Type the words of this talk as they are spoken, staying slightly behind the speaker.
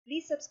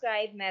Please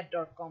subscribe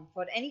math.com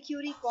for any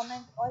query,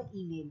 comment or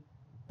email.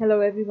 Hello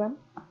everyone.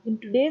 In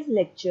today's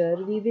lecture,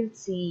 we will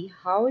see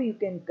how you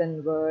can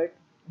convert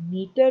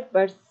meter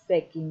per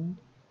second,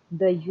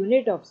 the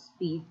unit of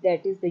speed,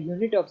 that is the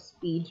unit of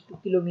speed, to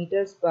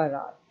kilometers per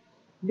hour.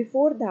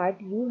 Before that,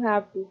 you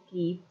have to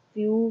keep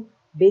few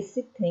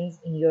basic things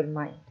in your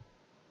mind.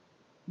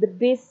 The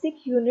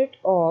basic unit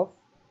of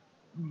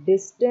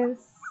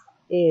distance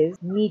is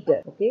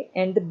meter, okay,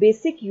 and the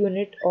basic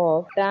unit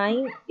of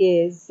time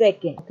is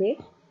second, okay,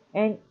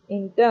 and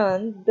in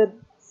turn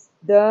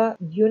the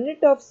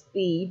unit of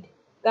speed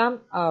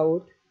come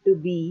out to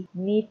be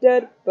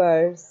meter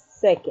per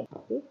second,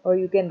 okay, or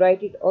you can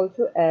write it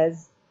also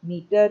as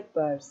meter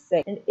per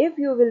second. And if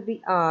you will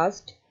be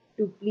asked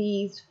to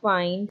please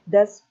find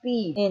the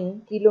speed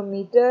in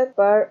kilometer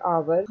per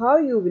hour, how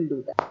you will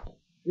do that?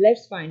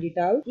 Let's find it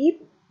out.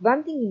 Keep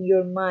one thing in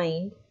your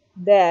mind,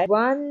 that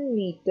 1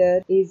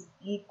 meter is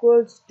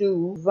equals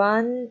to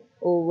 1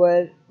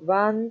 over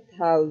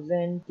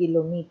 1000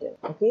 kilometer,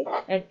 okay,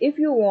 and if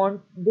you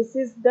want, this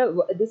is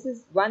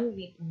 1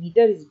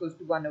 meter is equals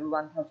to 1 over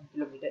 1000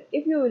 kilometer.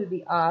 If you will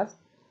be asked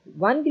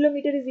 1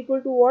 kilometer is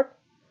equal to what,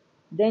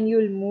 then you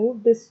will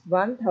move this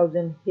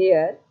 1000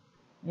 here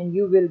and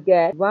you will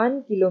get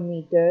 1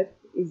 kilometer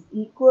is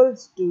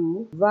equals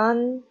to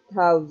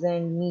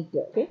 1000 meter,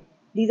 okay.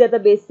 These are the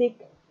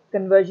basic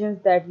conversions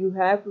that you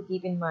have to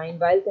keep in mind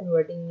while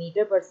converting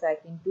meter per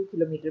second to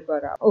kilometer per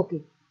hour.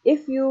 Okay,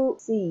 if you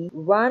see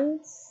 1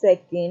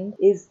 second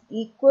is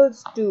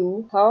equals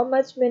to how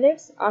much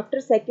minutes?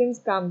 After seconds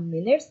come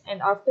minutes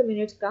and after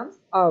minutes comes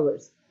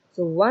hours.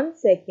 So 1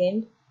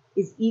 second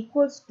is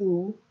equals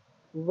to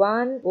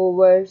 1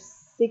 over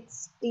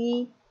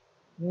 60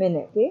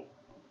 minutes, okay.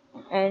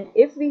 And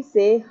if we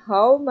say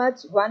how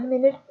much 1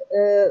 minute,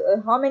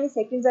 how many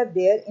seconds are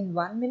there in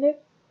 1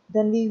 minute,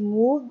 then we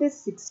move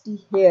this 60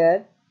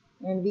 here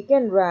and we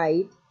can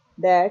write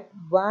that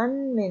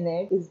 1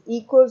 minute is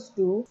equals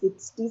to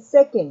 60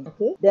 seconds,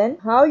 okay. Then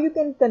how you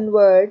can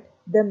convert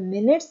the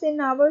minutes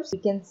in hours? We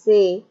can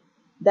say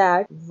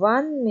that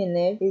 1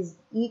 minute is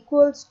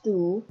equals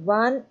to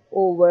 1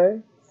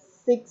 over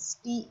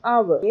 60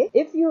 hours, okay?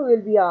 If you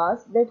will be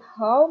asked that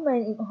how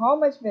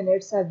much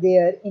minutes are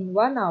there in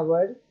 1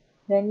 hour,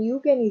 then you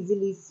can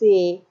easily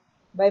say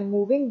by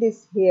moving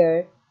this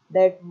here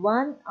that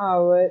 1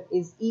 hour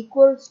is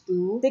equals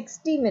to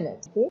 60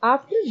 minutes, okay.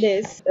 After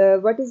this,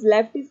 what is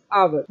left is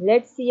hour.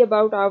 Let's see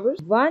about hours.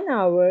 1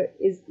 hour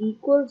is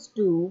equals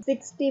to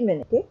 60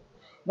 minutes, okay.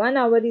 1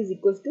 hour is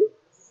equals to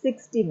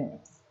 60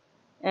 minutes.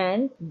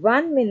 And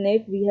 1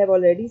 minute, we have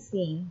already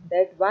seen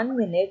that 1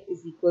 minute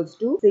is equals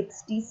to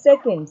 60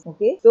 seconds,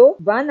 okay. So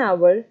 1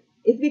 hour,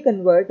 if we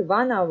convert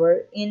 1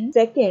 hour in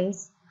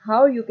seconds,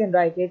 how you can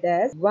write it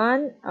as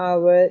 1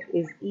 hour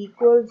is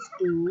equals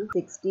to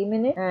 60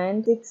 minutes,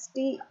 and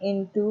 60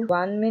 into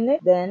 1 minute,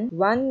 then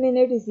 1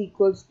 minute is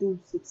equals to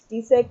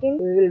 60 seconds.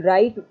 We will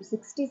write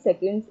 60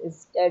 seconds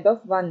instead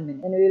of 1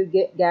 minute and we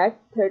will get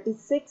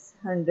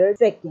 3600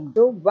 seconds.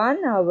 So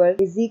 1 hour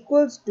is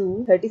equals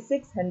to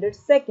 3600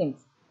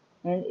 seconds.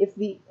 And if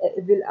we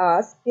will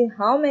ask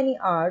how many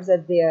hours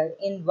are there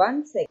in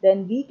 1 second,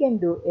 then we can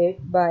do it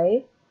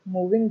by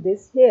moving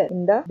this here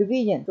in the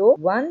division. So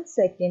 1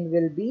 second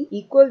will be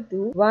equal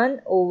to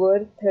 1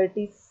 over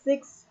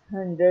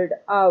 3600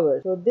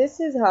 hours. So this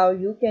is how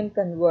you can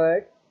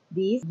convert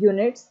these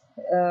units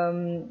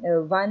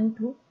one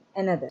to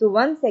another. So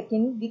 1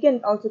 second, we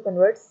can also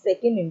convert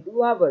second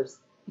into hours.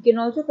 We can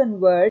also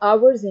convert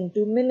hours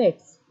into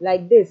minutes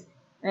like this,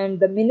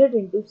 and the minute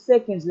into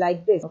seconds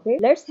like this, okay.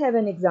 Let's have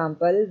an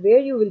example where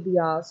you will be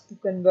asked to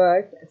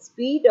convert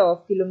speed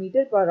of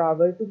kilometer per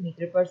hour to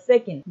meter per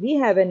second. We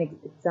have an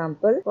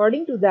example.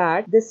 According to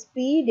that, the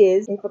speed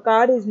is, if a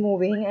car is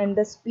moving and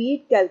the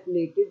speed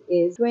calculated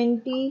is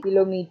 20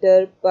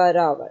 kilometer per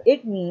hour,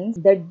 it means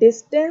the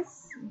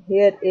distance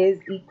here is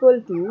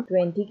equal to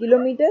 20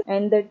 kilometer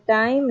and the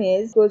time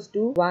is equals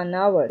to 1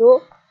 hour.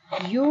 So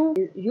you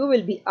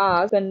will be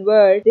asked to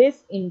convert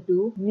this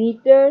into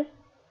meter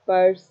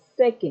per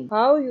second.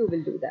 How you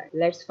will do that?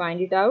 Let's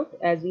find it out,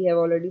 as we have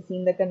already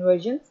seen the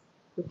conversions.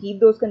 So keep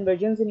those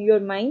conversions in your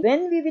mind.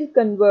 When we will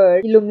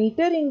convert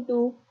kilometer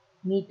into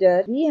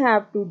meter, we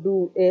have to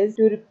do is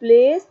to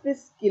replace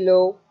this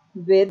kilo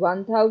with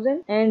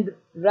 1000 and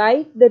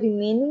write the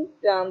remaining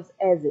terms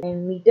as it,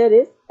 and meter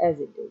is as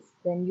it is.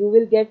 Then you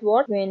will get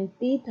what?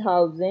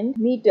 20,000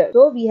 meters.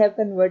 So we have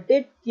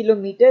converted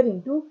kilometer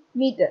into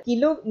meter.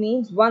 Kilo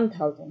means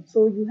 1000.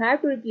 So you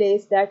have to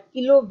replace that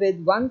kilo with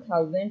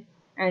 1000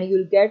 and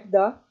you'll get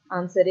the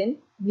answer in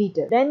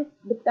meter. Then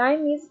the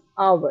time is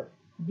hour.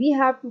 We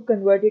have to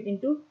convert it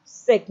into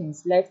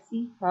seconds. Let's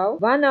see how.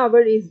 1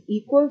 hour is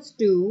equals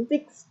to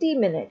 60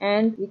 minutes,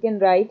 and we can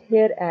write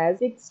here as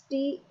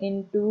 60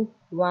 into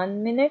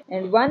 1 minute,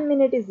 and 1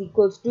 minute is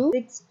equals to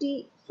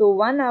 60. So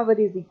 1 hour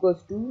is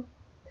equals to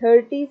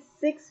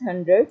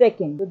 3600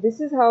 seconds. So this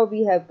is how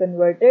we have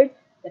converted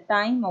the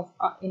time of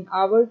in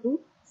hour to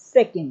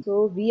second.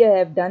 So we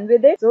have done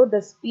with it. So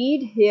the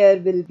speed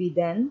here will be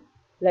then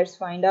Let's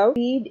find out.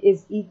 Speed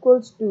is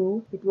equals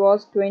to, it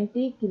was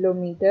 20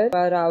 kilometer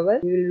per hour.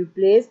 We will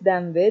replace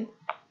them with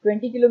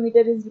 20 kilometer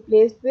is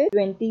replaced with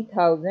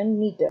 20,000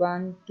 meter.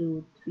 1,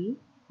 2, 3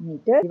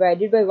 meter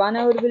divided by 1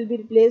 hour will be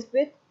replaced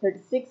with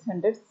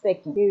 3600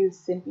 seconds. We will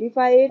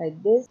simplify it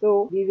like this.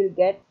 So we will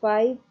get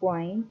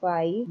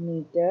 5.5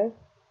 meter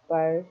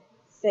per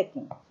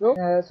second.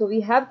 So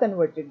we have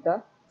converted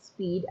the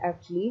speed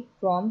actually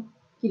from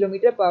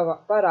kilometer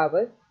per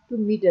hour to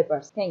meter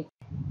per second.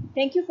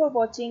 Thank you for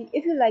watching.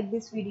 If you like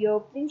this video,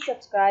 please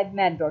subscribe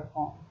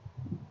math.com.